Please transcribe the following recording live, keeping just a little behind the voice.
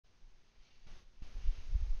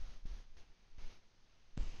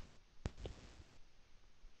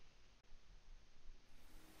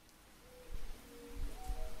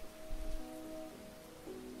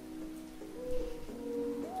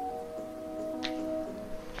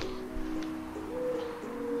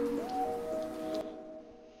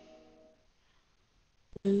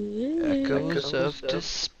Echoes of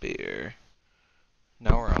Despair.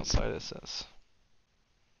 Now we're outside, it says.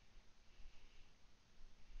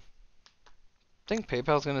 Think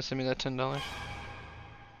PayPal's gonna send me that $10?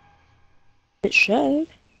 It should.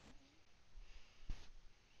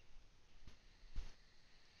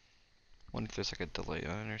 Wonder if there's like a delay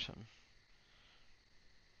on it or something.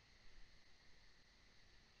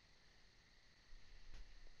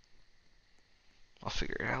 I'll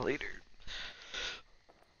figure it out later.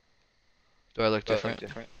 Do I look different?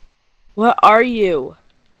 What are you?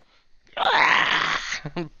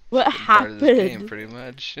 What Part of this game, happened? pretty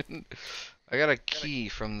much. I got a key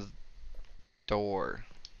from the door.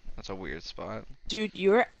 That's a weird spot. Dude,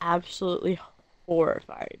 you're absolutely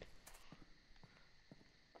horrified.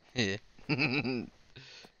 Yeah.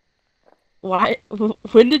 Why?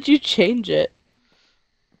 When did you change it?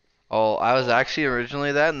 Oh, I was actually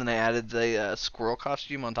originally that, and then I added the squirrel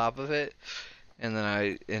costume on top of it, and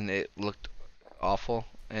then it looked awful,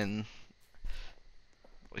 and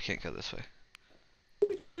we can't go this way.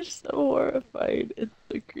 You're so horrified. It's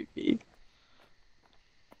so creepy.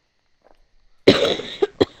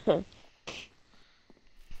 Why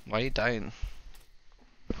are you dying?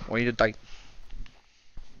 Why are you dying?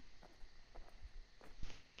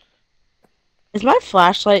 Is my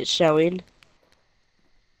flashlight showing?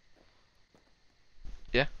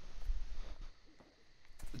 Yeah.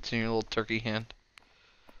 It's in your little turkey hand.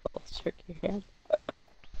 Oh, turkey hand.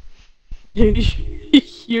 Dude,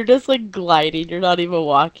 you're just like gliding. You're not even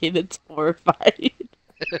walking. It's horrifying.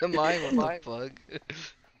 Mine, what the fuck?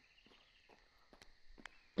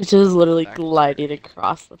 It's just literally Back gliding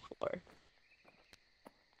across the floor.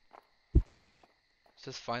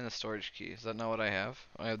 Just find the storage key. Is that not what I have?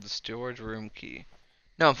 I have the storage room key.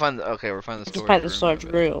 No, I'm finding. Okay, we're finding the Just storage find the room. storage of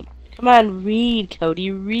it. room. Come on, read, Cody,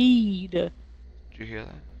 read. Did you hear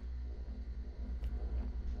that?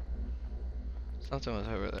 Something was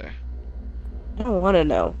over there. I don't want to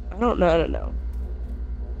know. I don't know to know.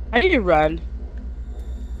 How do you run?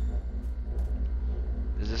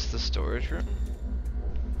 Is this the storage room?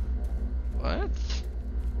 What?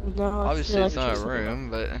 No, Obviously, it's not a room,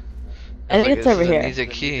 but I think it's over here. It needs a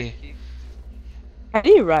key. How do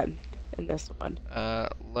you run in this one?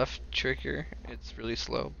 Left trigger. It's really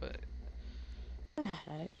slow, but. What the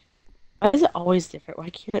heck? Why is it always different? Why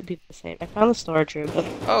can't it be the same? I found the storage room.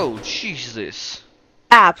 Oh Jesus!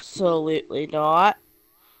 Absolutely not.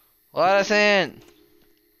 Let us in.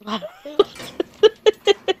 Let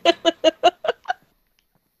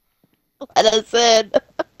us in.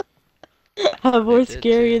 I'm more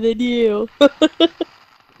scary than you. What the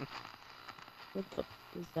f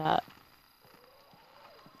is that?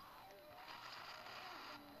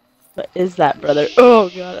 What is that, brother? Oh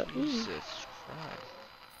god. Jesus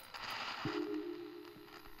Christ.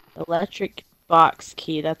 Electric box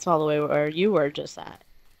key. That's all the way where you were just at.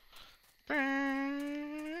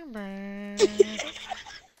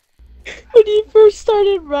 When you first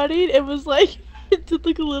started running, it was like it did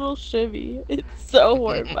like a little shimmy. It's so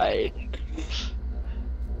horrifying.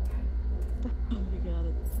 Oh my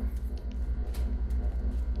god.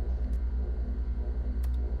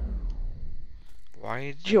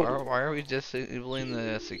 Why are we disabling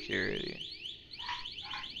the security?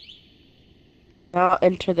 Now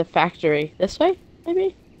enter the factory. This way,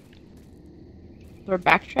 maybe? We're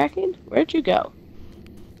backtracking? Where'd you go?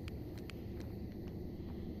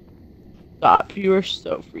 Stop, you are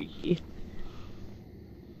so freaky.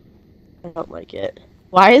 I don't like it.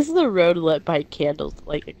 Why is the road lit by candles?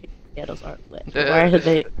 Like, candles aren't lit. Why are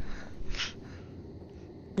they...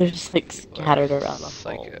 They're just like scattered around the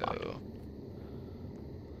whole block.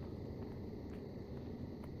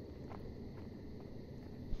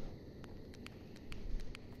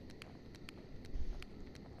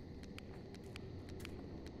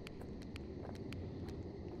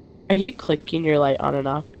 Are you clicking your light on and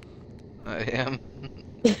off? I am.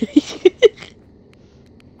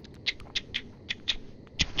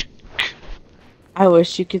 I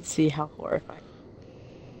wish you could see how horrifying.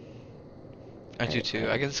 I do too.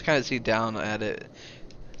 I can just kind of see down at it.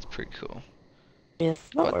 It's pretty cool. Yeah,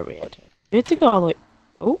 it's not where we entered. We have to go all the way.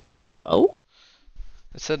 Oh, oh.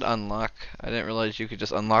 It said unlock. I didn't realize you could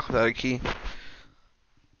just unlock without a key.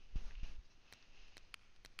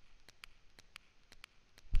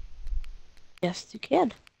 Yes, you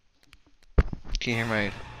can. Can you hear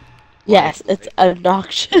my... Yes, it's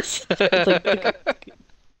obnoxious. It's like...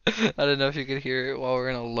 I don't know if you could hear it while we're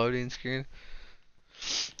in a loading screen.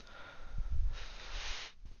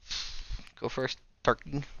 Go first,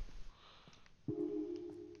 turkey.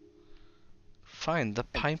 Find the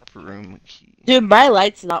pipe room key. Dude, my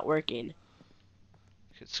light's not working.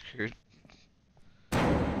 Get screwed.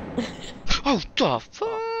 Oh, the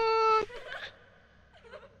fuck!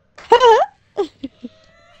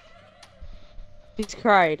 He's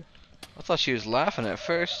cried. I thought she was laughing at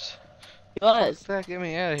first. He Fuck was. that, get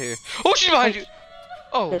me out of here. Oh, she's behind you!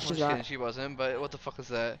 Oh, No, I'm she's just kidding, not. she wasn't, but what the fuck is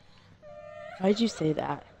that? Why'd you say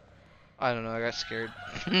that? I don't know, I got scared.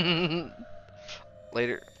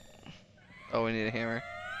 Later. Oh, we need a hammer.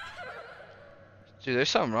 Dude, there's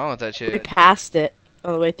something wrong with that We shit. passed it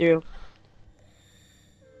all the way through.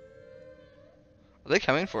 Are they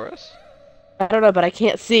coming for us? I don't know, but I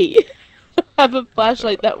can't see. I have a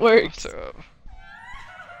flashlight that I'll works. throw up.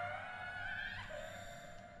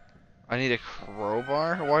 I need a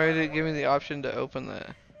crowbar? Why did it give me the option to open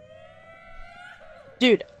that?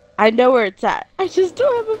 Dude, I know where it's at. I just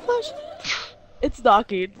don't have a flashlight. It's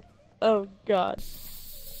knocking. Oh god.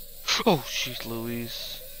 Oh, jeez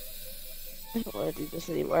Louise. I don't want to do this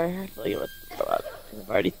anymore. I feel like I'm gonna throw up. I've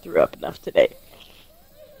already threw up enough today.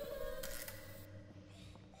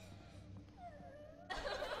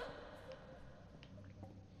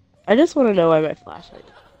 I just want to know why my flashlight.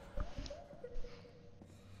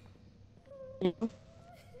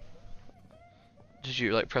 Did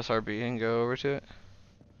you like press RB and go over to it?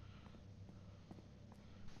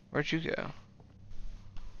 Where'd you go?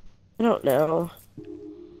 I don't know.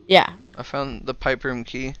 Yeah. I found the pipe room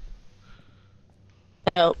key.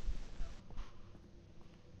 No.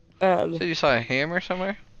 So you saw a hammer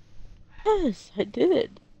somewhere? Yes, I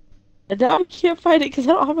did. And now I can't find it because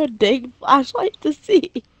I don't have a dang flashlight to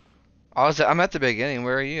see. I'm at the beginning.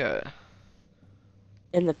 Where are you at?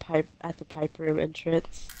 In the pipe, at the pipe room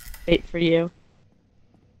entrance. Wait for you.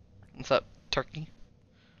 What's up, turkey?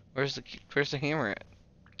 Where's the hammer at?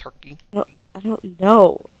 Turkey? I don't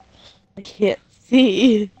know. I can't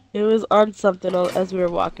see. It was on something as we were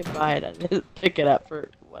walking by and I didn't pick it up for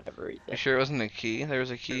whatever reason. You sure it wasn't a key? There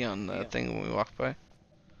was a key on the thing when we walked by.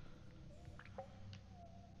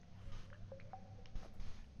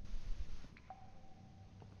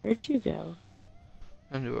 Where'd you go?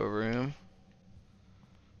 Into a room.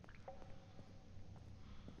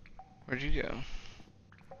 Where'd you go?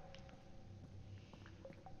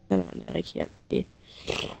 I don't know. I can't see.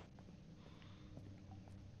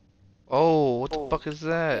 Oh, what the fuck is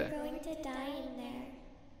You're that? going to die in there.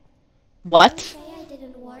 Don't What? say I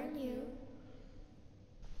didn't warn you.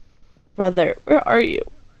 Brother, where are you?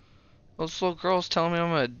 Well, this little girl's telling me I'm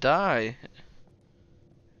gonna die.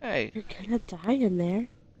 Hey. You're gonna die in there.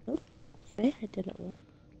 Don't say I didn't want.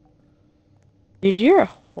 Dude, you're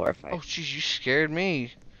horrifying. Oh, jeez, you scared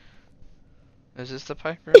me. Is this the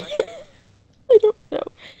pipe room? I don't know.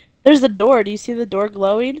 There's a door. Do you see the door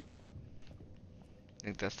glowing? I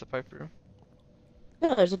think that's the pipe room.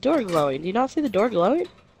 No, there's a door glowing. Do you not see the door glowing?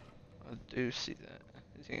 I do see that.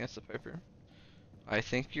 You think that's the pipe room? I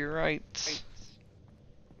think you're right.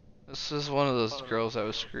 This is one of those girls that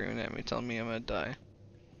was screaming at me, telling me I'm gonna die.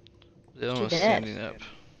 The other one was did. standing up.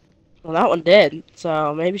 Well, that one did.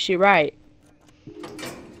 So maybe she's right.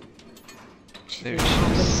 Maybe she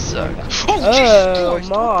just sucks. Oh, Oh, Jesus Christ,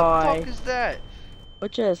 my. what the fuck is that?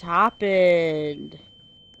 What just happened?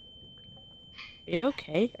 Are you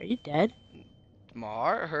okay? Are you dead? My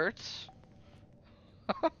heart hurts.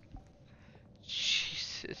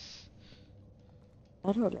 Jesus.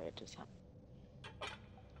 I don't know what just happened.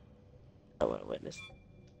 I want to witness.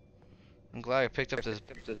 I'm glad I picked up this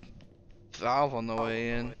valve on the way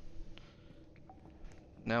in.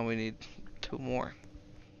 Now we need 2 more.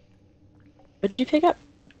 What did you pick up?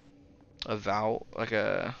 A valve, like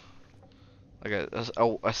a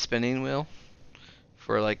spinning wheel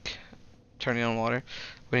for like turning on water.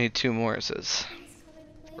 We need 2 more, it says.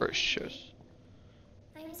 Or it shows.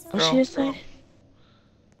 I'm so What'd she Girl. just say?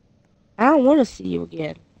 I don't want to see you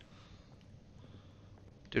again.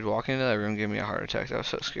 Dude, walking into that room gave me a heart attack. That was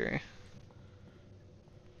so scary.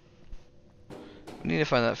 We need to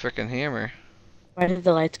find that frickin' hammer. Why did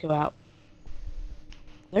the lights go out?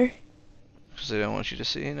 There? Because they don't want you to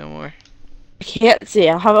see no more. I can't see.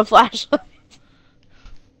 I have a flashlight.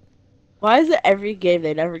 Why is it every game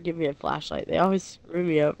they never give me a flashlight? They always screw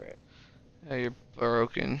me over. Yeah, you're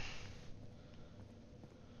broken.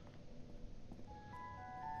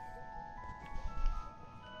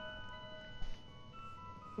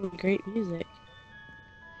 Great music.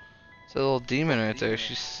 It's a little demon right there.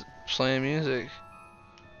 She's playing music.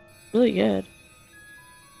 Really good.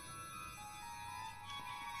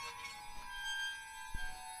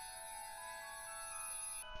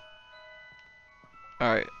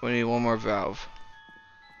 Alright, we need 1 more valve.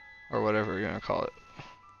 Or whatever you're gonna call it.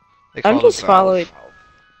 They I'm call it a just valve. following.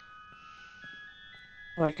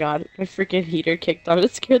 Oh my god, my freaking heater kicked on. It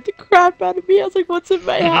scared the crap out of me. I was like, what's in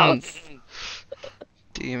my house?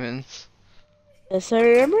 Demons. So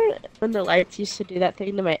remember when the lights used to do that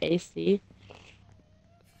thing to my AC?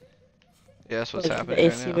 Yeah, that's what's Like the happening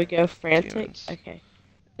right AC now. would go frantic? Demons. Okay.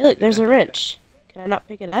 Hey, look, there's Yeah, a wrench. Can I not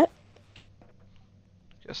pick it up?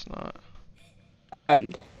 guess not. Um,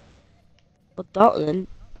 well, Dalton,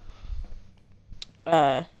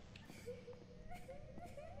 I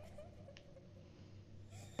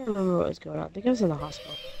don't remember what was going on. I think I was in the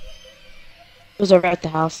hospital. It was over at the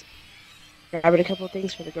house, grabbing a couple of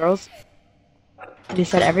things for the girls. And he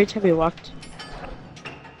said every time he walked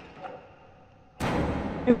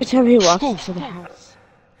into the house.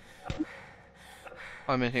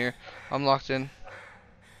 I'm in here. I'm locked in.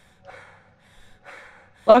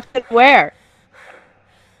 Locked in where?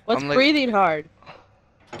 What's I'm like, breathing hard?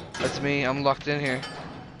 that's me. I'm locked in here.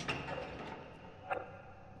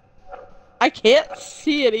 I can't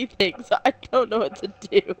see anything, so I don't know what to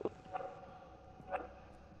do.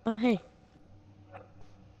 Oh, hey.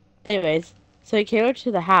 Anyways, so he came over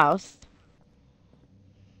to the house,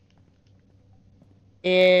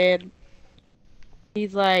 and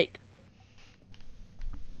he's like,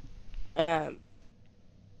 um,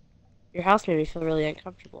 your house made me feel really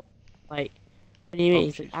uncomfortable. Like, what do you Oh, mean?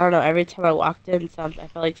 He's like, jeez. I don't know, every time I walked in, I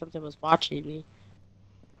felt like something was watching me.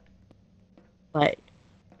 Like,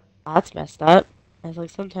 that's messed up. I was like,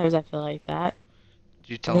 sometimes I feel like that. Did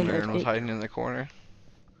you And tell him then I Aaron was think, hiding in the corner?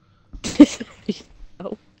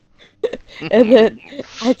 no. And then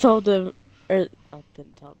I told him, or I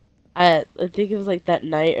didn't tell him. I think it was like that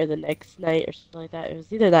night or the next night or something like that. It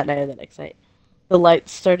was either that night or the next night. The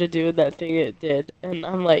lights started doing that thing it did, and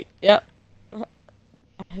I'm like, yep,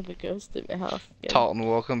 I have a ghost in my house again. Talton,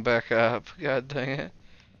 welcome back up. God dang it.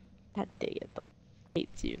 God dang it, I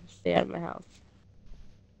hate you. Stay out of my house.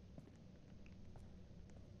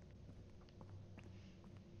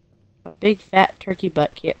 My big fat turkey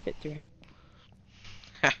butt can't fit through.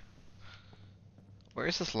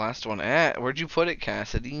 Where's this last one at? Where'd you put it,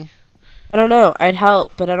 Cassidy? I don't know. I'd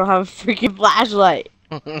help, but I don't have a freaking flashlight.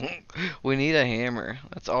 We need a hammer.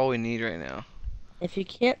 That's all we need right now. If you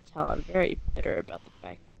can't tell, I'm very bitter about the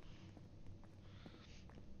fact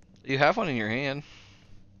You have one in your hand.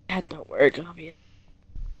 that don't work. Obviously.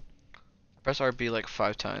 Press RB like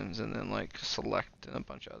 5 times and then like select and a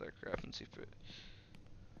bunch of other crap and see if it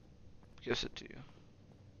gives it to you.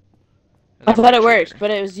 And I then thought right it worked, trigger.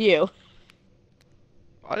 but it was you.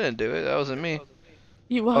 I didn't do it. That wasn't me.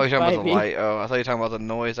 You Oh, you're walked talking about by the me. light. Oh, I thought you were talking about the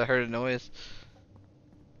noise. I heard a noise.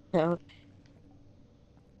 No.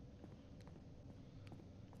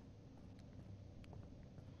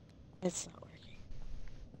 It's not working.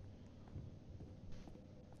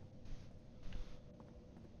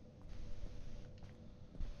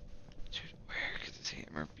 Dude, where could this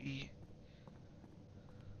hammer be?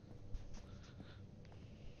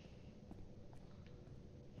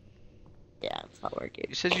 Yeah, it's not working.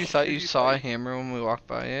 You said you thought you saw a hammer when we walked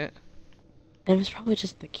by it? It was probably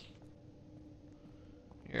just the key.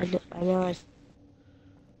 You're a I fucking know idiot.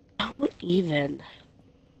 I don't even.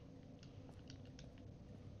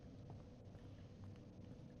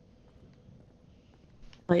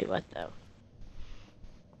 Wait, what though?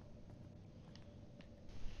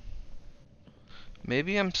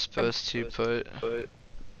 Maybe I'm supposed to put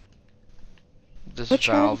this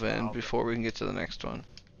Which one? valve in before we can get to the next one.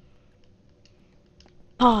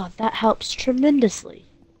 Oh, that helps tremendously.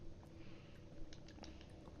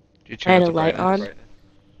 Did you I turn had up a the light brightness? on.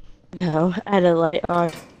 No, I had a light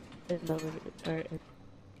on in the living room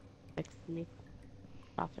next to me.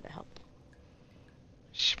 Off and it helped.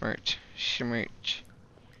 Smirch. Smirch.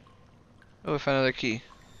 Oh, I found another key.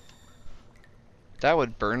 That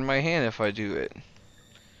would burn my hand if I do it.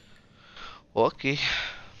 Lucky.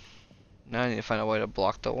 Now I need to find a way to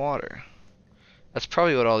block the water. That's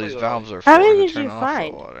probably what all these valves are How for, many to did turn you off the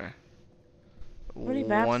find? water. How many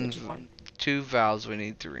maps did you find? 2 valves, we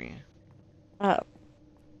need 3. Oh, for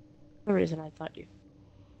some reason I thought you.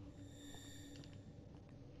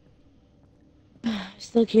 I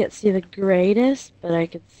still can't see the greatest, but I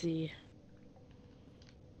can see.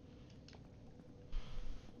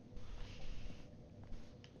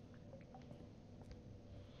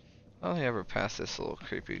 I only ever passed this little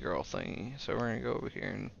creepy girl thingy, so we're gonna go over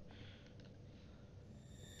here and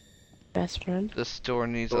Best friend. this door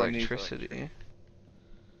needs electricity.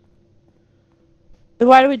 Then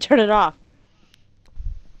why do we turn it off?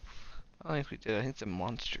 I don't think we did, I think the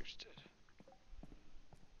monsters did.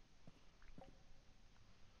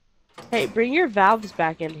 Hey, bring your valves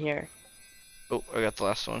back in here. Oh, I got the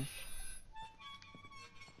last one.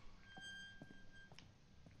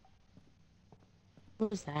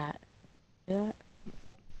 What was that? Hear that?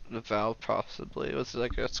 The valve possibly. It was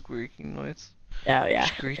like a squeaking noise. Oh yeah.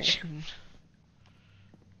 Okay. Screeching.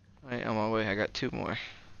 Alright, on my way. I got 2 more.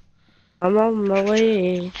 I'm on my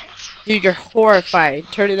way. Dude, you're horrifying.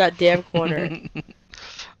 Turning that damn corner.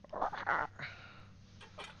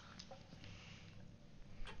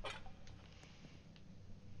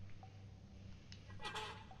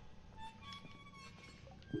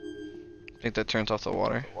 Think that turns off the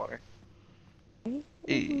water.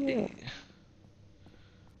 Eh,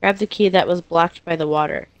 Grab the key that was blocked by the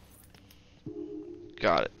water.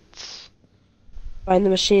 got it. Find the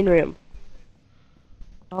machine room.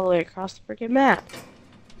 All the way across the freaking map.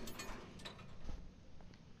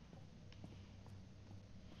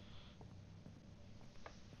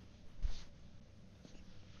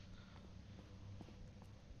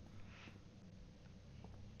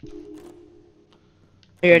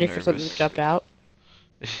 Are you ready for something to Nervous. jump out?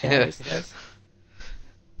 Yeah, Yeah. always does.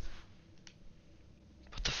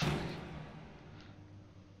 What the fuck?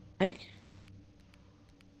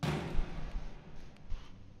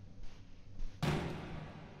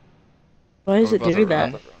 Why Are is we it about to doing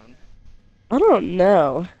that? run? I don't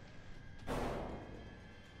know.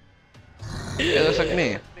 It looks like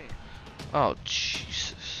me. Oh,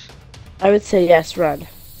 Jesus. I would say yes, run.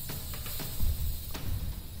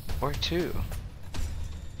 Where to?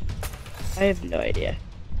 I have no idea.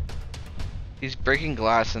 He's breaking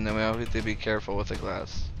glass, and then we have to be careful with the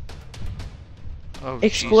glass. Oh,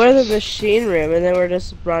 Explore Jesus. the machine room, and then we're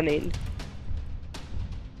just running.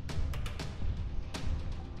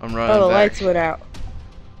 I'm running Oh, the back. lights went out.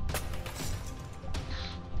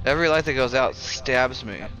 Every light that goes out stabs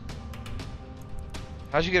me.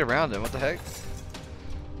 How'd you get around him? What the heck?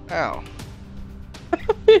 Ow.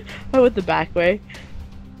 I went the back way.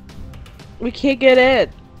 We can't get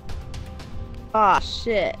in. Aw,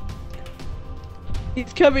 shit.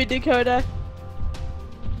 He's coming, Dakota.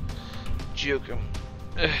 Juke him.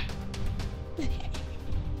 Ugh.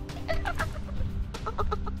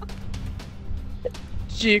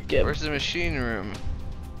 Juke him. Where's the machine room?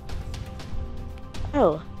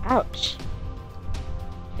 Oh, ouch.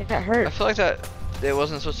 It got hurt. I feel like that it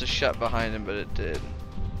wasn't supposed to shut behind him, but it did.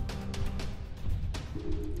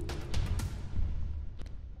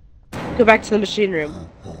 Go back to the machine room.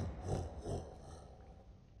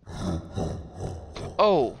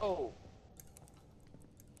 Oh!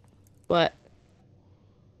 What?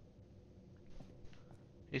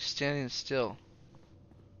 He's standing still.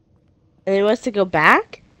 And he wants to go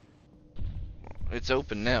back? It's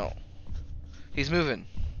open now. He's moving.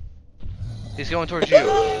 He's going towards you.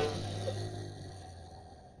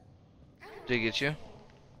 Did he get you?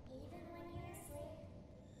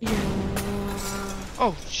 Yeah.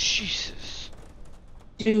 Oh, Jesus.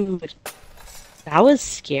 Dude. That was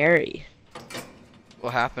scary.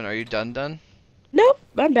 What happened? Are you done? Nope,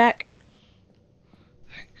 I'm back.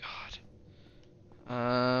 Thank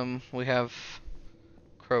God. We have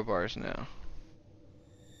crowbars now.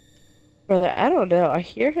 Brother, I don't know. I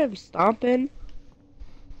hear him stomping.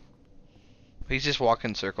 He's just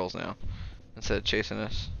walking circles now instead of chasing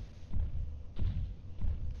us.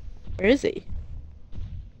 Where is he?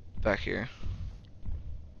 Back here.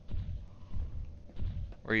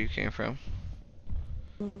 Where you came from.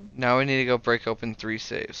 Now we need to go break open 3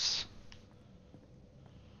 safes.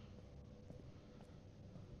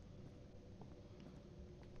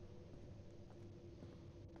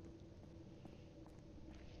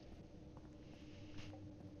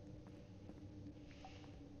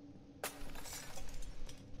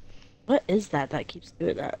 What is that that keeps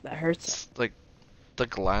doing that? That hurts. It's like the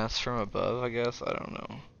glass from above, I guess. I don't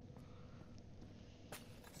know.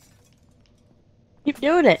 Keep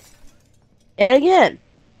doing it. And again.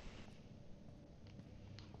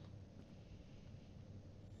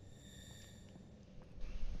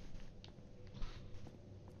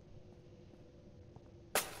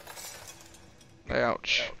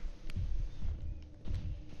 Ouch.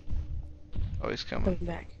 Oh, he's coming. Coming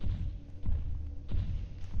back.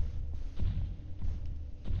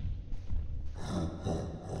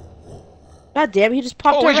 God damn, he just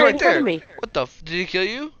popped Oh, up he's right right in front there. of me. What the did he kill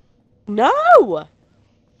you? No!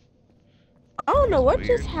 I don't know That's what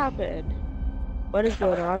just weird. happened. What is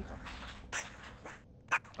going on?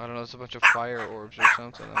 I don't know, it's a bunch of fire orbs or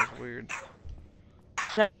something. That was weird.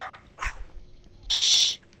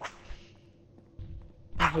 Shh.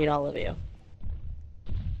 I hate all of you.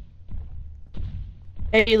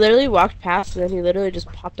 And he literally walked past and then he literally just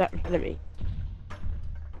popped out in front of me.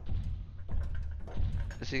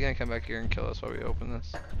 Is he gonna come back here and kill us while we open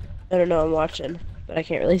this? I don't know, I'm watching, but I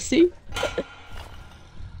can't really see.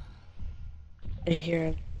 I hear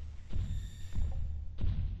him.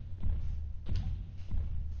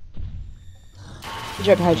 He's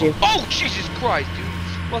right behind you. Oh, Jesus Christ, dude!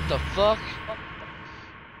 What the fuck?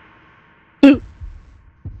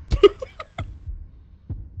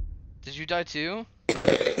 die too?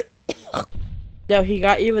 No, he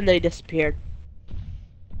got you and then he disappeared.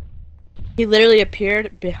 He literally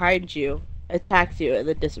appeared behind you, attacked you, and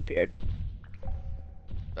then disappeared.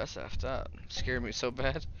 That's effed up. Scared me so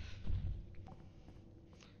bad.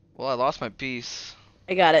 Well, I lost my piece.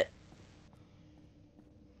 I got it.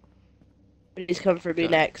 But he's coming for me Got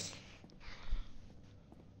it. next.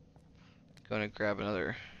 Going to grab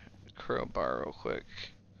another crowbar real quick.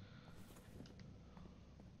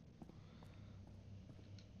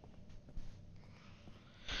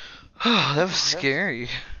 Oh, that was scary.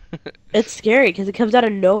 It's scary because it comes out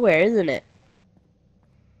of nowhere, isn't it?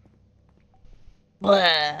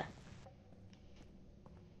 Blah.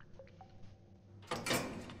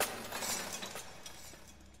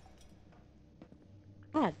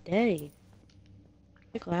 God dang.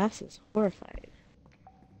 The glass is horrifying.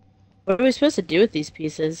 What are we supposed to do with these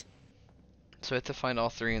pieces? So I have to find all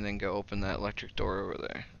three and then go open that electric door over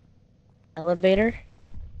there. Elevator?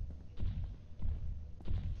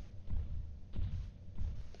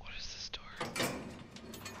 What is this door?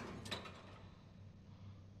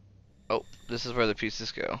 Oh, this is where the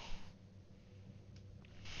pieces go.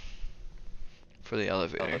 For the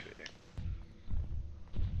elevator.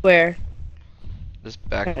 Where? This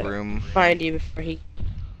back Gotta room. Find you before he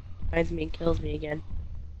finds me and kills me again.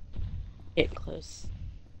 Getting close.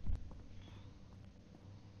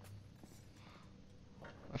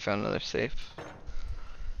 I found another safe.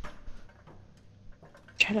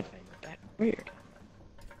 Trying to find the back. Weird.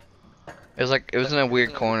 It was in a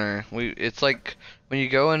weird corner. It's like when you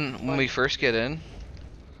go in when we first get in.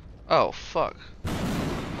 Oh fuck.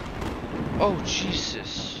 Oh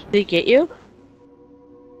Jesus. Did he get you?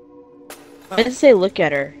 Why does it say look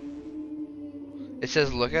at her? It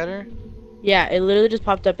says look at her. Yeah, it literally just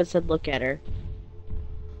popped up and said look at her.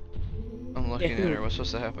 I'm looking who? at her. What's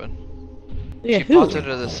supposed to happen? Look She at who? popped out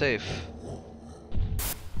of the safe.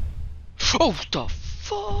 Oh the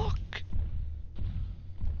fuck!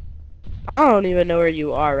 I don't even know where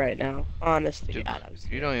you are right now. Honest to Dude, God, I'm you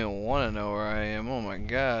scared. don't even want to know where I am. Oh my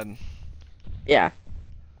god. Yeah.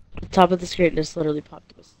 The top of the screen just literally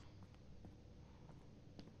popped up.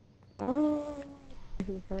 Oh,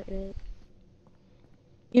 it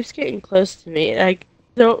keeps getting close to me, and I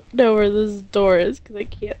don't know where this door is because I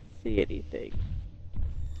can't see anything.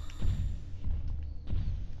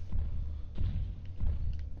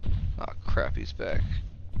 Oh crap, he's back.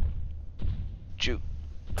 Juke.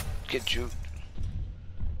 Get juked.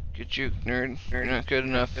 Get juked, nerd. You're not good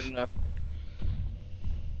enough.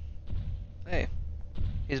 Hey.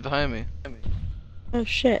 He's behind me. Oh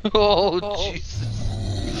shit. Oh, Jesus.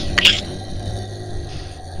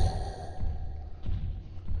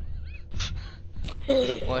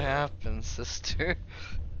 What happened, sister?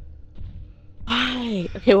 Why?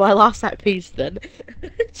 Okay, well I lost that piece then.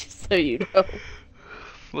 Just so you know.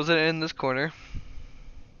 Was it in this corner?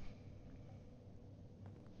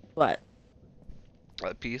 What?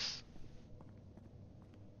 That piece?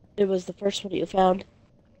 It was the first one you found.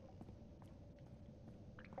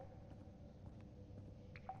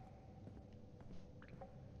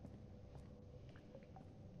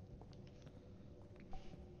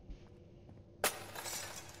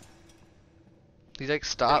 He's like,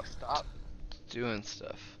 stop doing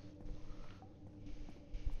stuff.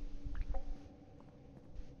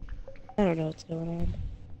 I don't know what's going on.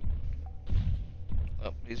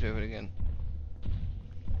 Oh, he's moving again.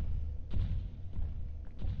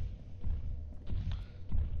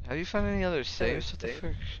 Have you found any other saves? What the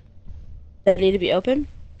frick? That need to be open?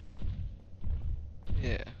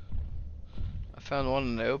 Yeah. I found one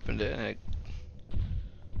and I opened it and it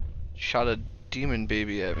shot a demon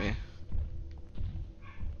baby at me.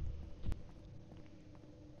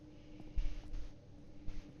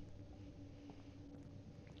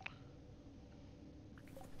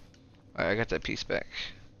 Alright, I got that piece back.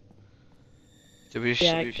 Did we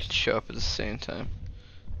Yeah, show up at the same time?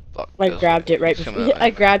 Fuck. I that's grabbed it right he's before. coming out. I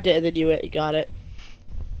grabbed it and then you went and got it.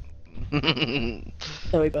 Well,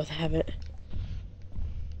 So we both have it.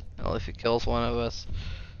 if it kills one of us,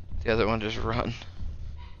 the other one just run.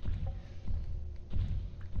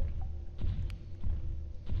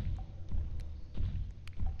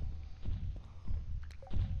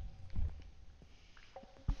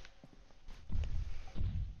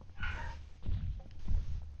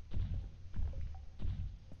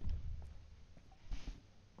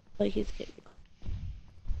 Like he's getting.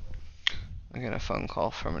 I got a phone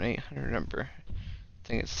call from an 800 number. I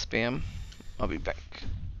think it's spam. I'll be back.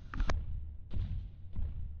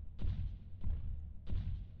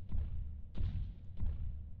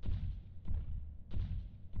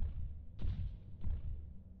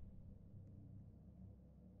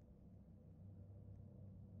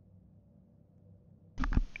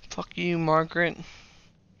 Fuck you, Margaret.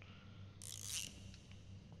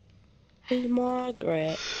 Who's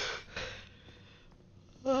Margaret?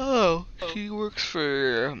 Oh, she works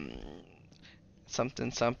for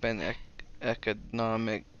something something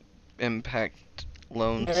economic impact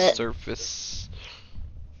loan service.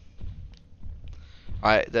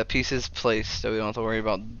 Alright, that piece is placed, so we don't have to worry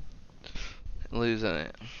about losing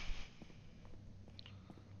it.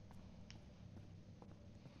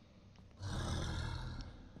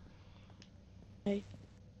 Okay.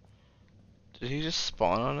 Did he just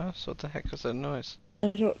spawn on us? What the heck was that noise? I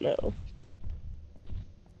don't know.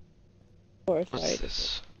 What's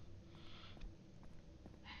this?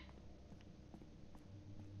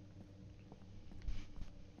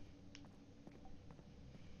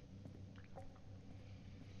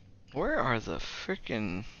 Where are the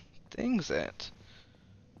freaking things at?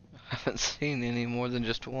 I haven't seen any more than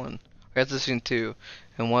just one. I got to see two,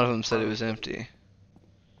 and one of them said it was empty.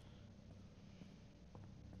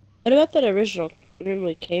 What about that original room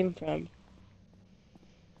we came from?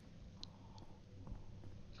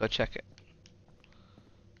 Go check it.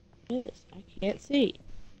 Yes, I can't see.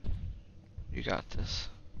 You got this.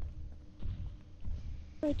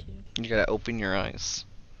 I do. You gotta open your eyes.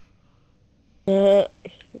 Uh,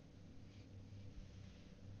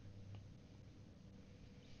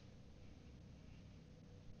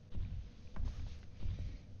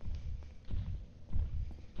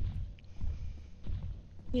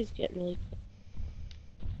 he's getting really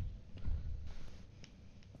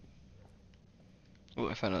Ooh,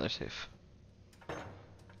 I found another safe.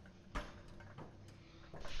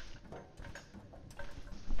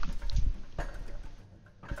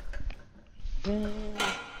 close.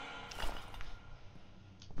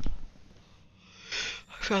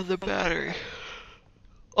 I found the battery.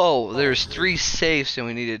 Oh, there's 3 safes and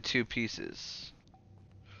we needed 2 pieces.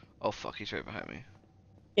 Oh fuck, he's right behind me.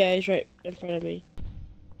 Yeah, he's right in front of me.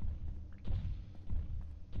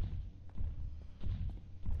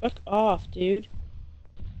 Fuck off, dude.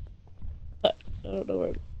 I don't know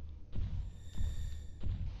where.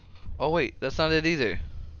 Oh wait, that's not it either.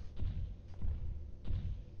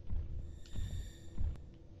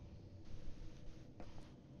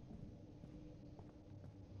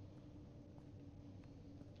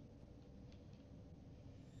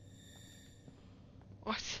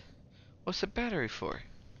 What? What's the battery for? Is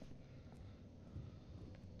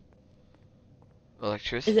it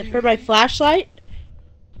Electricity? for my flashlight?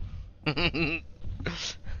 Because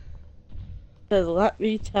let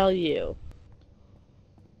me tell you.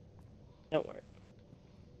 Don't worry.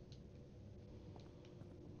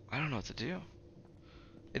 I don't know what to do.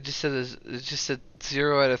 It just said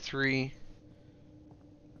 0 out of 3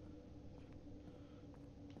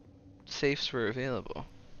 safes were available.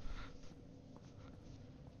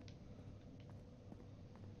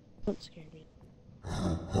 Don't scare me.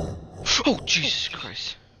 Oh Jesus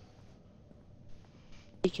Christ!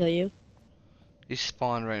 Did he kill you? He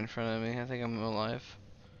spawned right in front of me. I think I'm alive.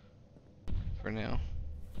 For now.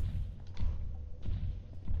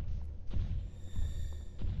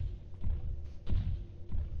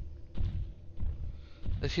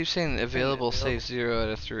 They keep saying available safe 0 out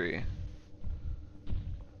of 3.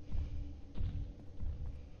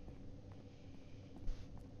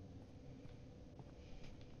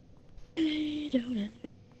 I don't know.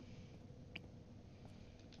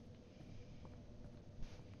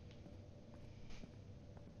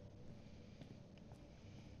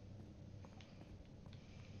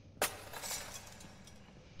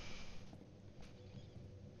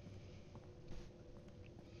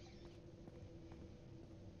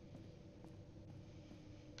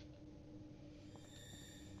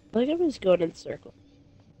 Like I'm just going in circles.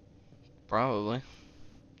 Probably.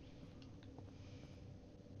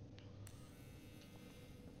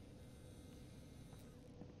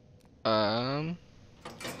 Um.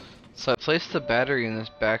 So I placed the battery in this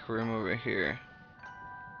back room over here.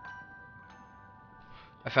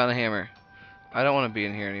 I found a hammer. I don't want to be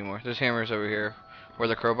in here anymore. There's hammers over here. Where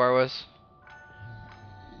the crowbar was.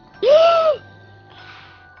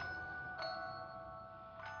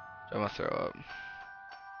 I'm gonna throw up.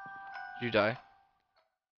 Did you die?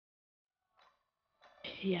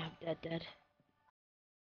 Yeah, I'm dead.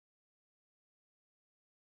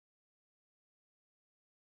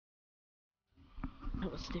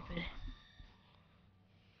 That was stupid.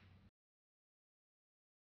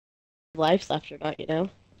 Lives left or not, you know?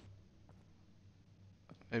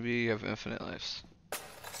 Maybe you have infinite lives.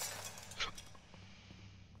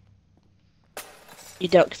 You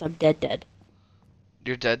don't, because I'm dead.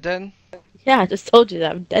 You're dead then? Yeah, I just told you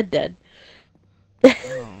that. I'm dead.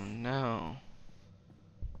 Oh no.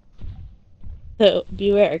 So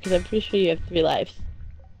beware, because I'm pretty sure you have 3 lives.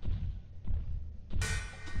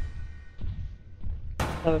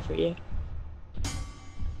 Coming for you.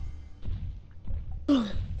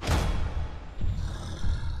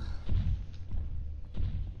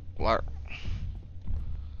 Lar-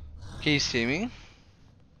 Can you see me?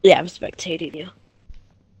 Yeah, I'm spectating you.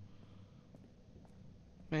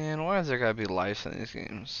 Man, why is there gotta be lives in these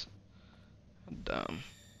games? Dumb.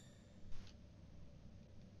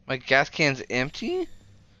 My gas can's empty?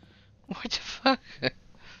 What the fuck?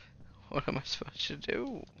 What am I supposed to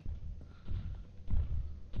do?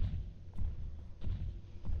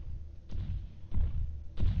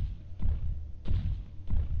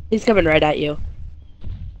 He's coming right at you.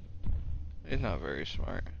 It's not very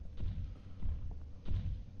smart.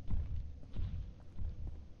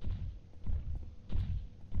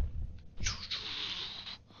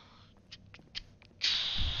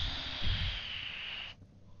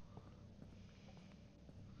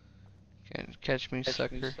 Can't catch me,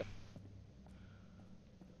 sucker.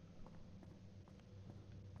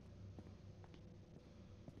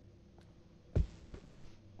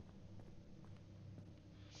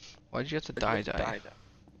 Why'd you have to die? I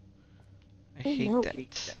Oh hate no. that.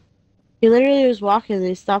 He literally was walking and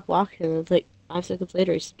he stopped walking and it's like 5 seconds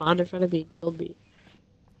later he spawned in front of me and killed me.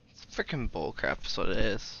 It's freaking bullcrap is what it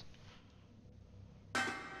is.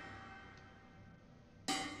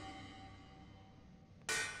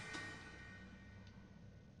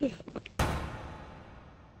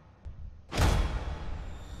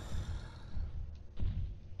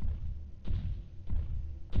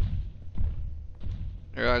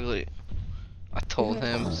 You're ugly. I told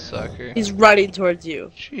him, sucker. He's running towards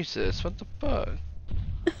you. Jesus, what the fuck?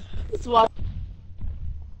 He's walking.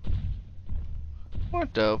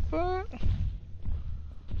 What the fuck?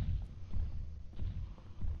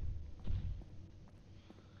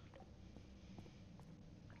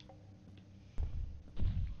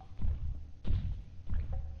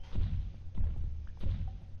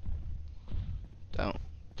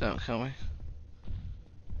 Don't kill me.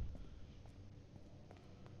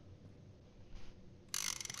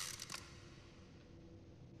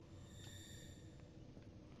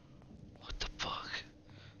 What the fuck?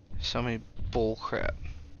 There's so many bullcrap.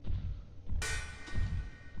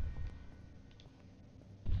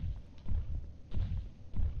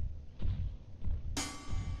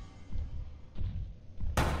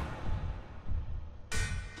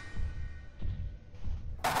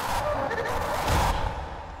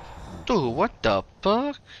 Dude, what the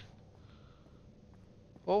fuck?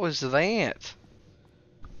 What was that?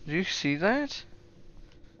 Did you see that?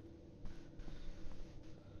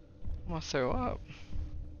 I'm gonna throw up.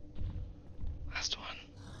 Last one.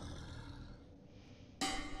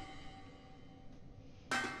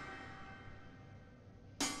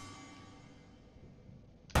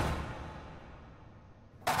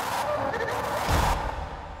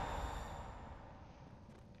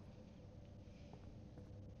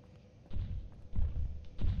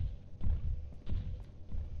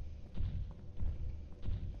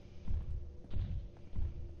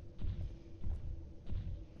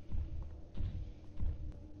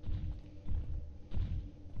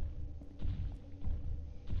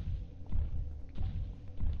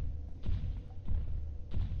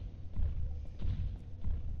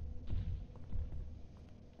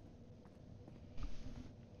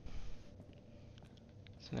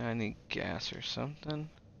 So now I need gas or something.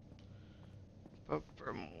 But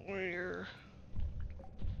from where?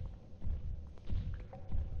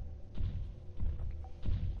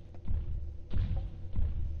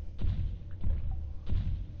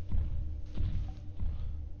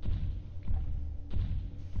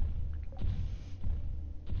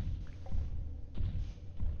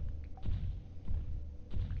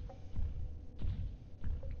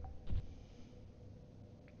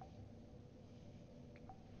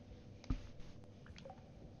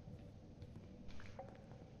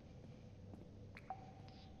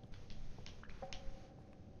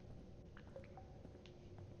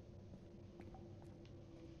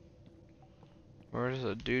 Where does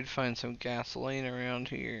a dude find some gasoline around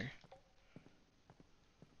here?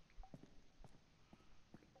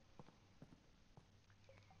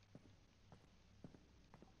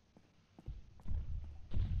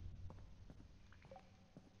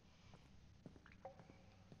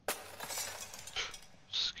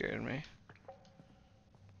 Scared me.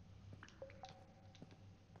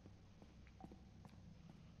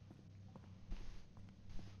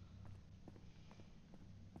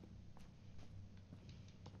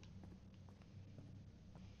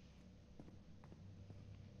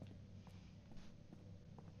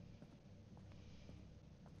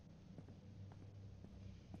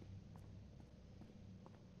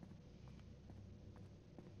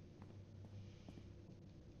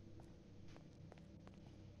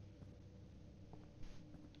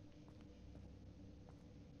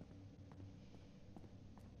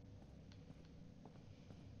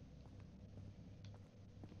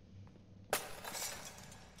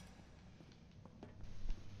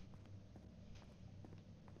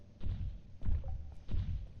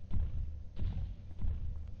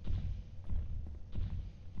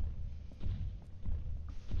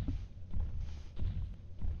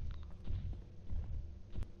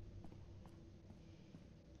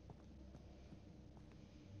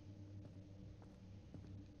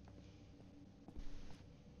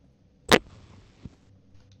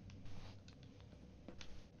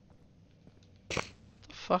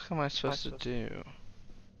 fuck am I supposed to do?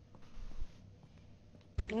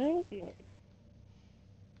 I don't know.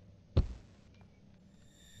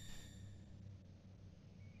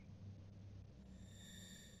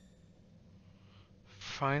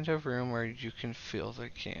 Find a room where you can feel the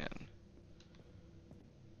can.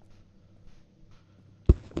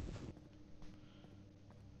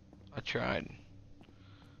 I tried.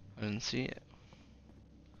 I didn't see it.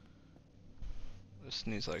 This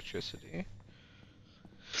needs electricity.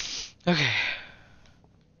 Okay.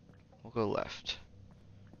 We'll go left.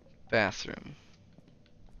 Bathroom.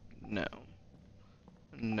 No.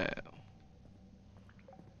 No.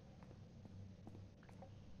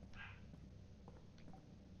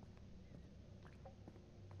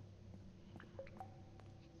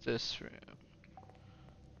 This room.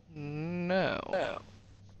 No.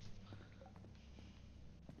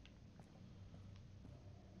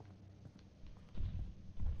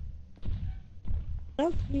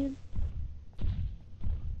 That's mean.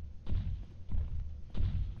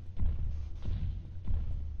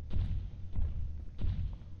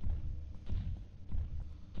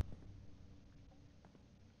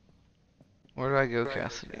 Where do I go,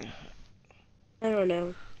 Cassidy? I don't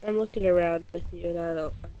know. I'm looking around with you and I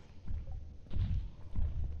don't.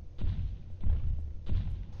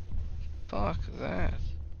 Fuck that.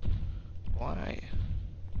 Why?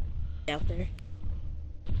 Out there.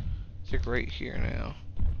 It's like right here now.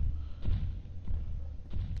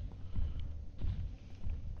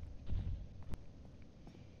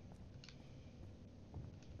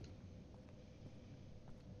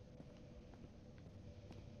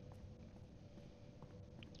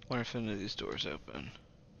 Wonder if any of these doors open.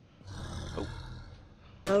 Oh,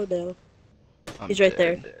 Oh no. I'm He's right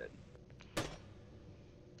dead. there.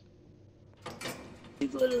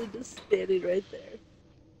 He's literally just standing right there.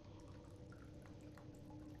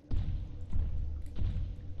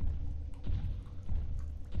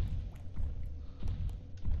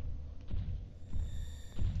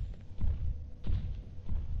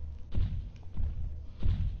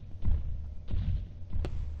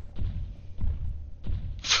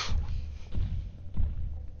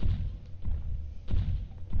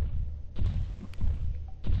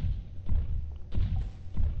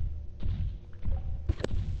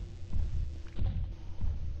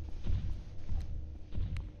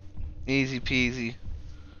 Easy peasy.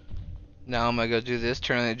 Now I'm gonna go do this,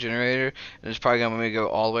 turn on the generator, and it's probably gonna make me go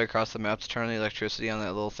all the way across the map to turn on the electricity on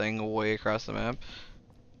that little thing way across the map.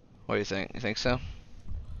 What do you think? You think so?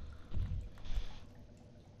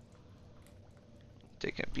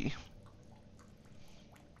 Take it B.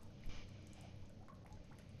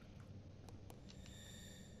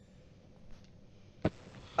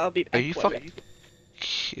 I'll be Are back you one fucking minute.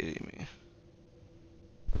 kidding me?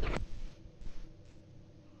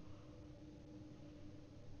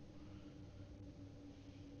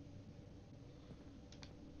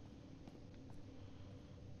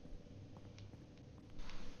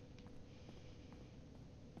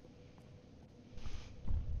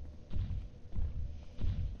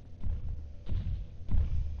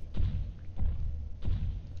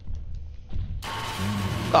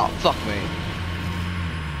 Oh, fuck me.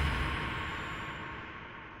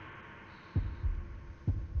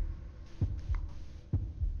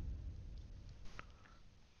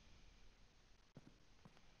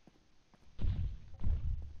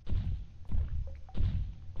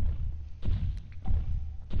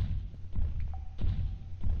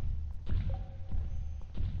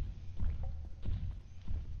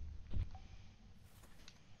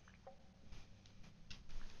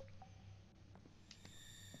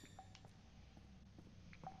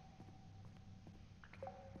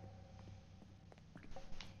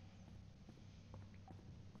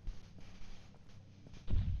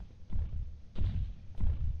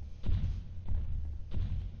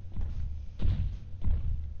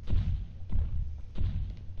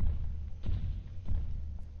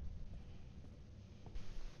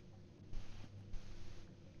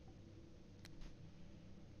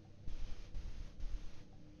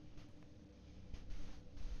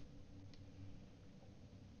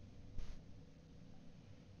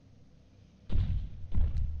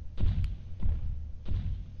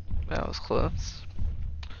 That was close.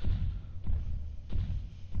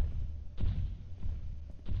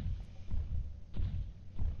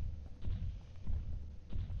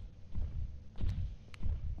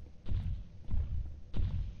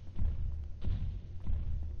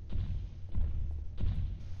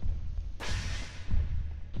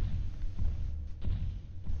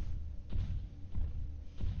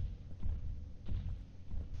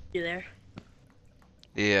 You there?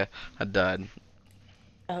 Yeah, I died.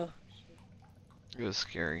 Oh. It was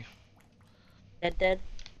scary. Dead.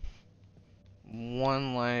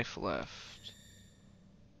 One life left.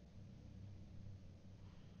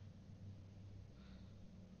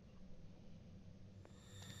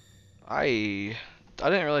 I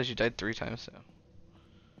didn't realize you died 3 times though.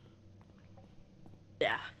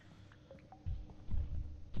 Yeah.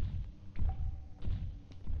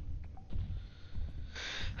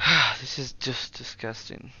 This is just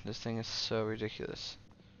disgusting. This thing is so ridiculous.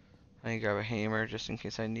 I need to grab a hammer just in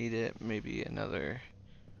case I need it. Maybe another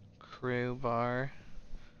crowbar.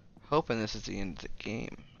 Hoping this is the end of the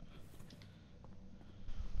game.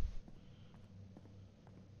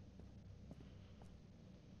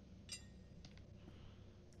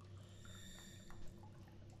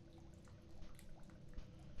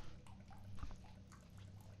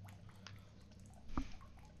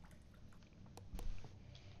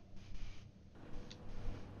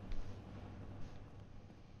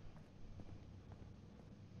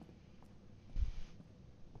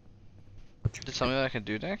 Did something that I can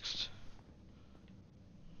do next?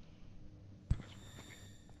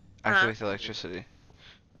 Activate the electricity.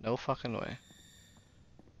 No fucking way.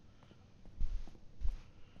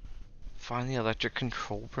 Find the electric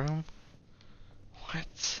control room?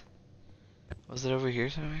 What? Was it over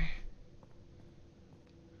here somewhere?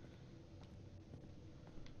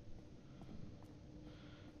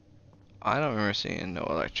 I don't remember seeing no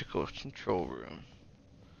electrical control room.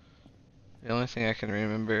 The only thing I can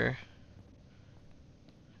remember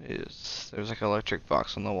is there's like an electric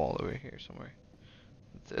box on the wall over here somewhere.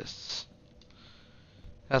 This.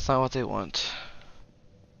 That's not what they want.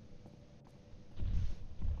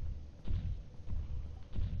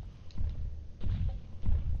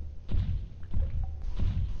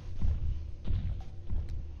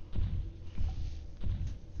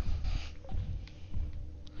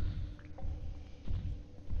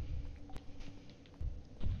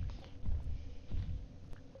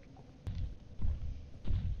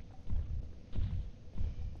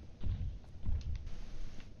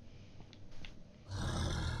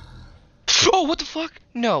 Oh, what the fuck?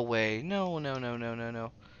 No way. No, no, no, no, no,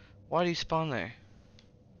 no. Why do you spawn there?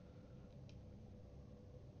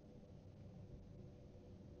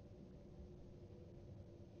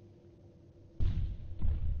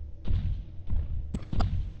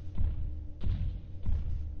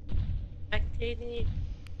 Spectating.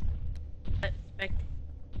 Spect.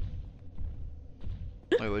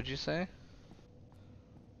 Wait, what'd you say?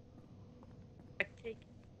 Spectating.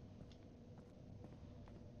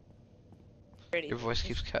 Your voice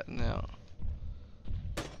keeps cutting out.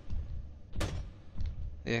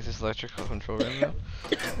 You think this electrical control room though?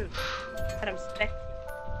 But I'm spectating.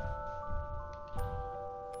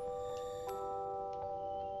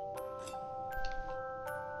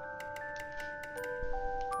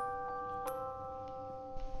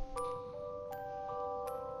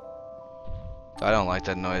 I don't like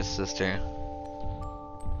that noise, sister.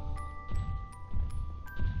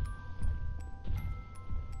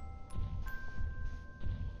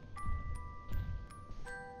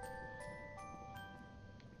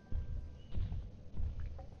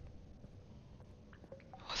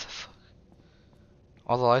 What the fuck?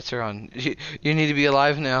 All the lights are on. You need to be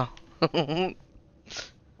alive now. I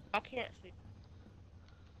can't sleep.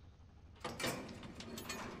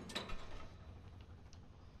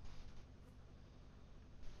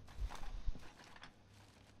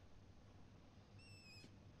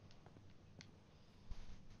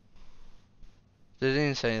 It didn't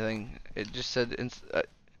even say anything. It just said I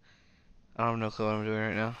don't have no clue what I'm doing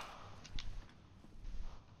right now.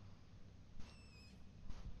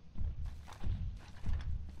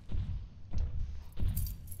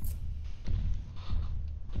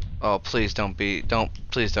 Oh, please please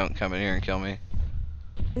don't come in here and kill me.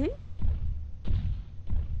 Hmm?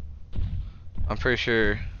 I'm pretty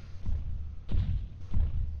sure.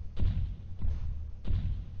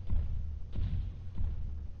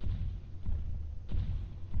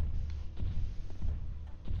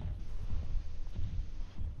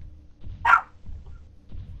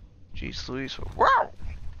 Jeez Louise. Wow!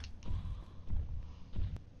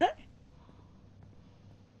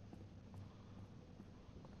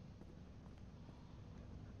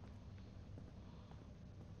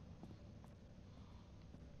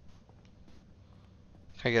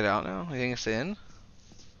 Can I get out now? You think it's in?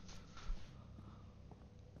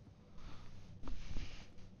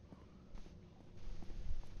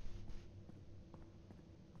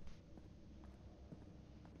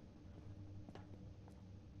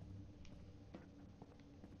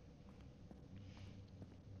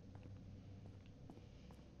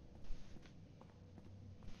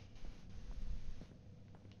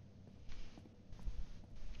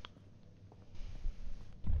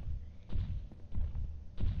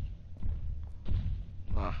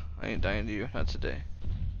 ain't dying to you. Not today.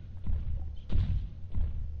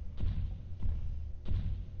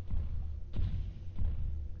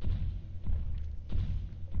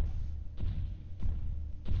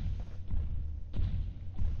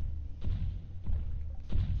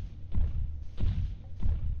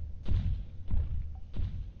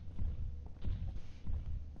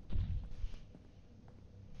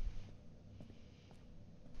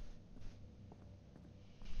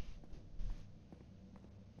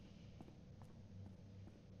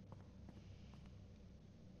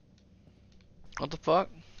 What the fuck?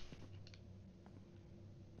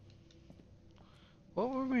 What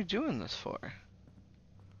were we doing this for?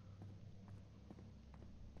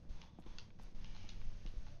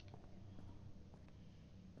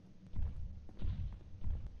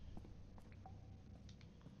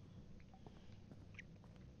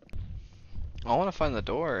 I want to find the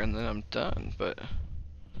door and then I'm done, but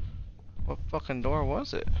what fucking door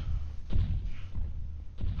was it?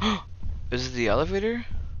 Is it the elevator?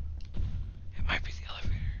 It might be the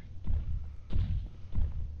elevator.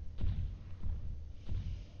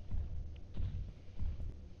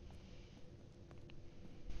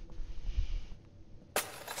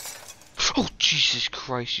 Oh, Jesus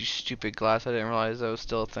Christ, you stupid glass. I didn't realize that was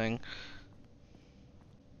still a thing.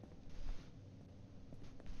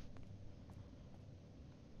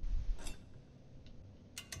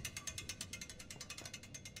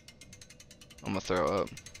 I'm gonna throw up.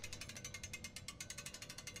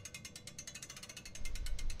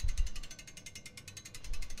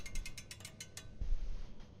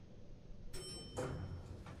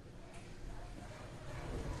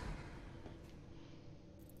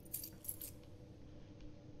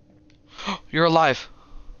 You're alive.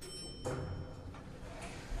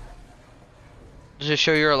 Does it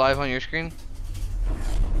show you're alive on your screen?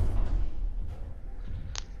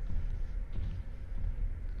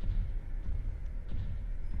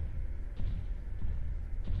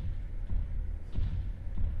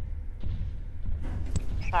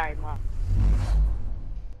 Sorry, Mom.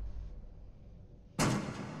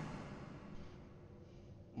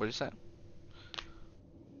 What is that?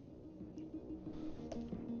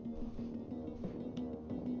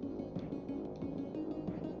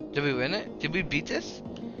 Did we win it? Did we beat this?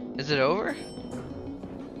 Is it over?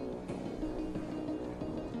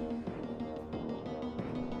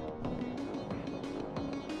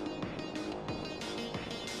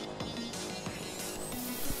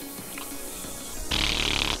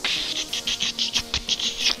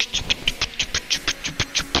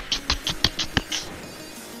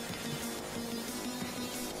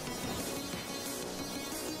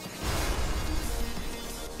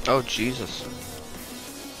 Oh, Jesus.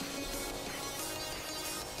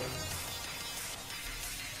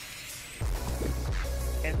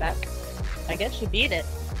 Get back. I guess you beat it.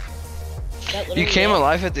 That You literally came it.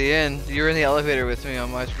 alive at the end. You were in the elevator with me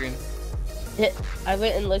on my screen. I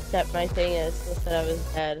went and looked at my thing and it still said I was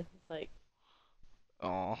dead. It's like,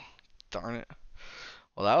 Oh, darn it.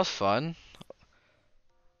 Well, that was fun.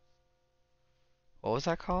 What was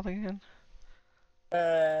that called again?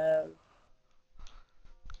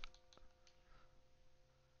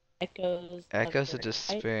 Echoes Echoes of of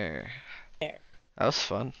Despair. Nightmare. That was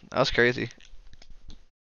fun. That was crazy.